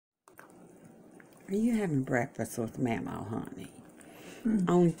Are you having breakfast with Mama, honey?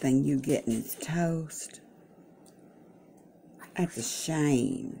 Only thing you getting is toast. That's a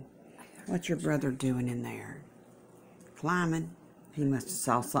shame. What's your brother doing in there? Climbing. He must have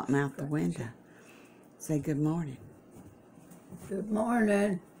saw something out the window. Say good morning. Good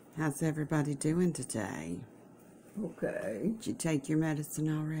morning. How's everybody doing today? Okay. Did you take your medicine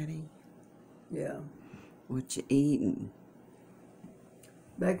already? Yeah. What you eating?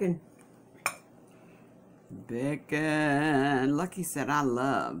 Bacon. Bacon. Lucky said I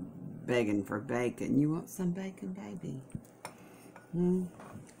love begging for bacon. You want some bacon, baby?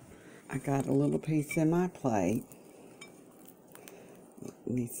 I got a little piece in my plate.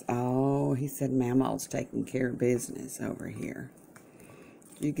 He said Mama's taking care of business over here.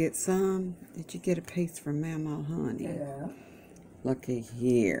 Did you get some? Did you get a piece from Mama, honey? Yeah. Looky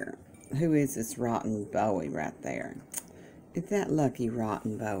here. Who is this rotten Bowie right there? Is that Lucky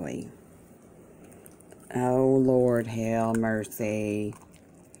Rotten Bowie? Oh, Lord, hell mercy.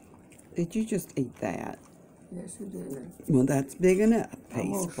 Did you just eat that? Yes, you did. Well, that's big enough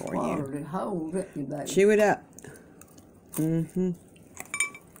piece Almost for swallowed you. it whole, didn't you, baby? Chew it up.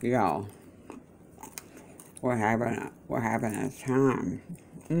 Y'all, we're having a time.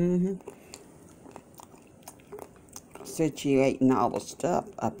 Situating all the stuff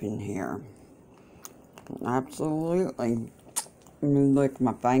up in here. Absolutely. Let me lick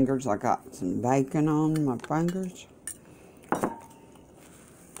my fingers. I got some bacon on my fingers.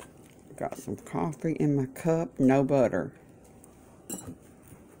 Got some coffee in my cup. No butter.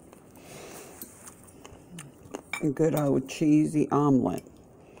 A good old cheesy omelet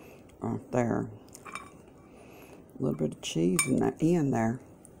right there. A little bit of cheese in the end there.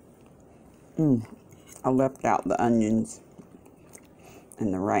 I left out the onions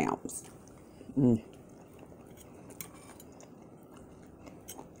and the rounds.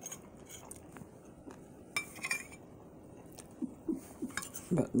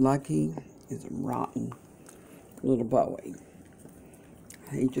 But Lucky is a rotten little Bowie.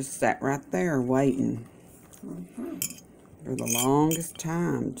 He just sat right there waiting for the longest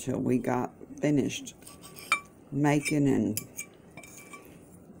time till we got finished making and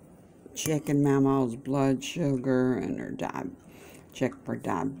checking Mama's blood sugar and her check for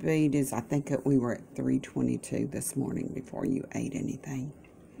diabetes. I think we were at 322 this morning before you ate anything.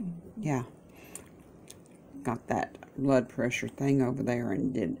 Yeah. Got that blood pressure thing over there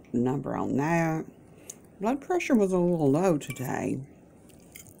and did a number on that. Blood pressure was a little low today.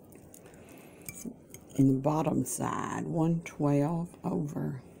 In the bottom side, 112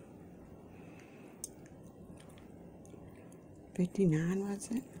 over 59, was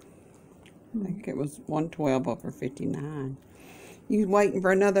it? I think it was 112 over 59. You waiting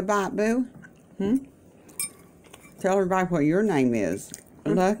for another bite, boo? Tell everybody what your name is.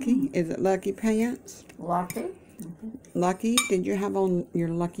 Lucky? Is it LuckyPants? Lucky. Lucky, did you have on your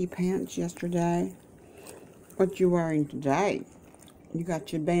LuckyPants yesterday? What you wearing today? You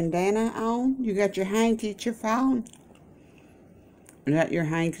got your bandana on? You got your handkerchief on? Is that your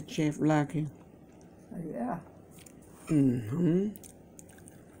handkerchief, Lucky? Yeah.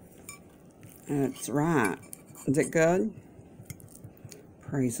 That's right. Is it good?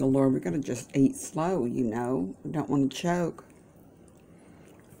 Praise the Lord. We're going to just eat slow, you know. We don't want to choke.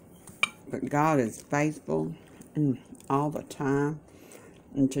 But God is faithful all the time.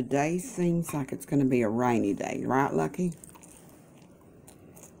 And today seems like it's going to be a rainy day. Right, Lucky?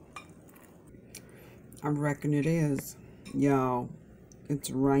 I reckon it is. Y'all, it's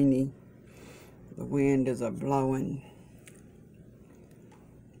rainy. The wind is a-blowing.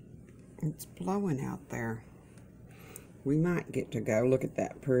 It's blowing out there. We might get to go. Look at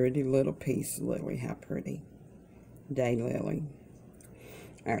that pretty little peace lily. How pretty. Daylily.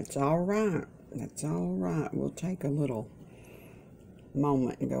 That's all right. That's all right. We'll take a little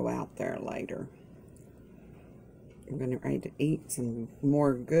moment and go out there later. We're going to ready to eat some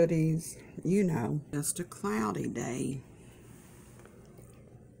more goodies. You know, just a cloudy day.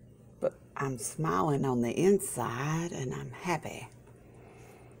 But I'm smiling on the inside and I'm happy.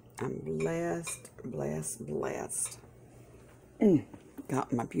 I'm blessed, blessed, blessed.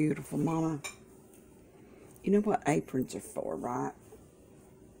 Got my beautiful mama. You know what aprons are for, right?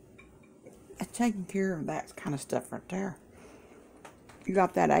 Taking care of that kind of stuff right there. You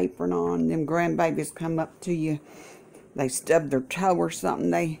got that apron on, them grandbabies come up to you, they stub their toe or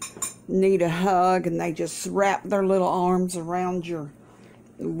something, they need a hug, and they just wrap their little arms around your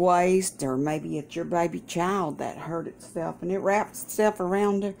waist, or maybe it's your baby child that hurt itself, and it wraps itself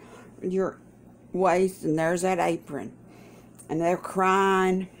around your waist, and there's that apron. And they're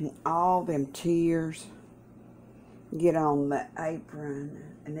crying, and all them tears get on the apron.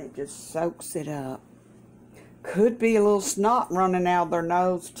 and it just soaks it up. Could be a little snot running out of their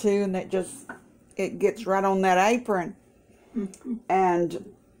nose too, and it gets right on that apron.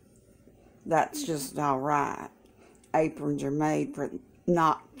 And that's just all right. Aprons are made for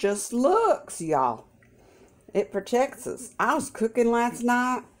not just looks, y'all. It protects us. I was cooking last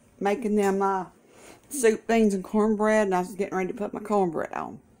night, making them soup, beans, and cornbread, and I was getting ready to put my cornbread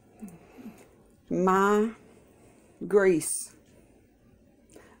on. My grease.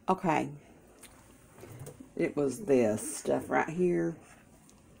 Okay. It was this stuff right here.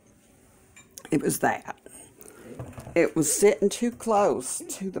 It was that. It was sitting too close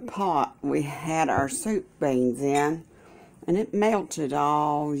to the pot we had our soup beans in, and it melted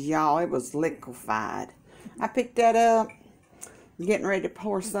all, y'all. It was liquefied. I picked that up, getting ready to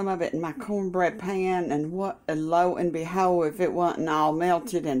pour some of it in my cornbread pan, and lo and behold, if it wasn't all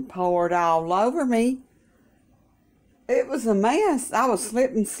melted and poured all over me. It was a mess. I was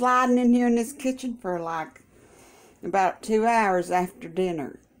slipping, sliding in here in this kitchen for like about 2 hours after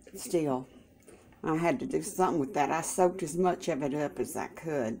dinner still. I had to do something with that. I soaked as much of it up as I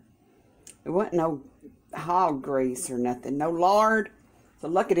could. It wasn't no hog grease or nothing, no lard. So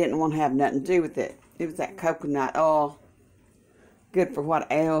Lucky didn't want to have nothing to do with it. It was that coconut oil. Good for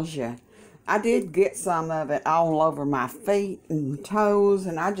what ails you. I did get some of it all over my feet and toes,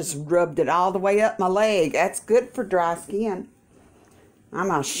 and I just rubbed it all the way up my leg. That's good for dry skin. I'm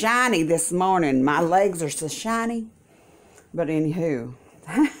all shiny this morning. My legs are so shiny. But anywho,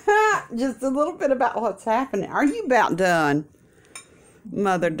 just a little bit about what's happening. Are you about done,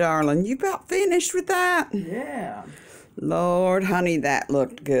 Mother darling? You about finished with that? Yeah. Lord, honey, that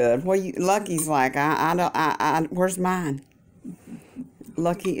looked good. Well, Lucky's like, where's mine?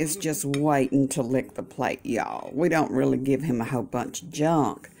 Lucky is just waiting to lick the plate, y'all. We don't really give him a whole bunch of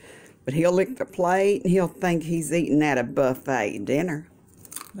junk, but he'll lick the plate and he'll think he's eating at a buffet dinner.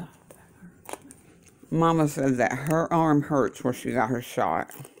 Mama says that her arm hurts where she got her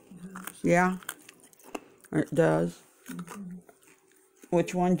shot. Yeah? It does?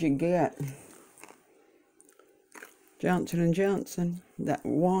 Which one'd you get? Johnson & Johnson. That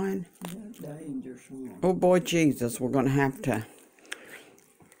one? Dangerous one. Oh, boy, Jesus. We're going to have to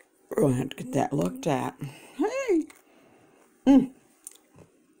get that looked at. Hey!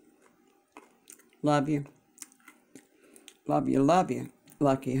 Love you. Love you, love you.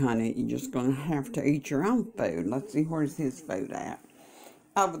 Lucky, honey, you're just going to have to eat your own food. Let's see, where's his food at?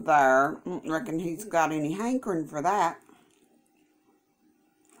 Over there. Don't reckon he's got any hankering for that.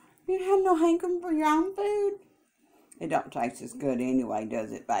 You have no hankering for your own food? It don't taste as good anyway,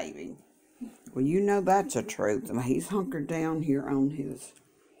 does it, baby? Well, you know that's a truth. He's hunkered down here on his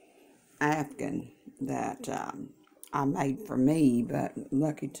Afghan that I made for me, but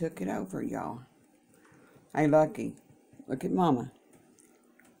Lucky took it over, y'all. Hey, Lucky, look at Mama.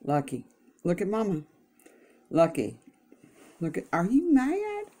 Lucky, look at Mama. Lucky, look at, are you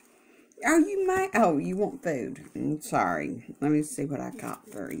mad? Are you mad? Oh, you want food. I'm sorry. Let me see what I got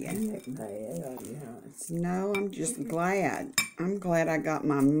for you. No, I'm just glad. I'm glad I got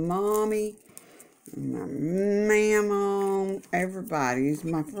my mommy, my mama, everybody's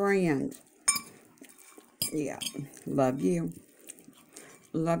my friend. Yeah, love you.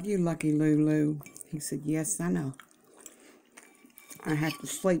 Love you, Lucky Lulu. He said, yes, I know. I have to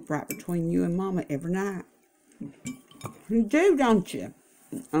sleep right between you and Mama every night. You do, don't you?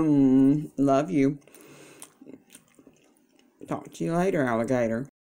 Love you. Talk to you later, alligator.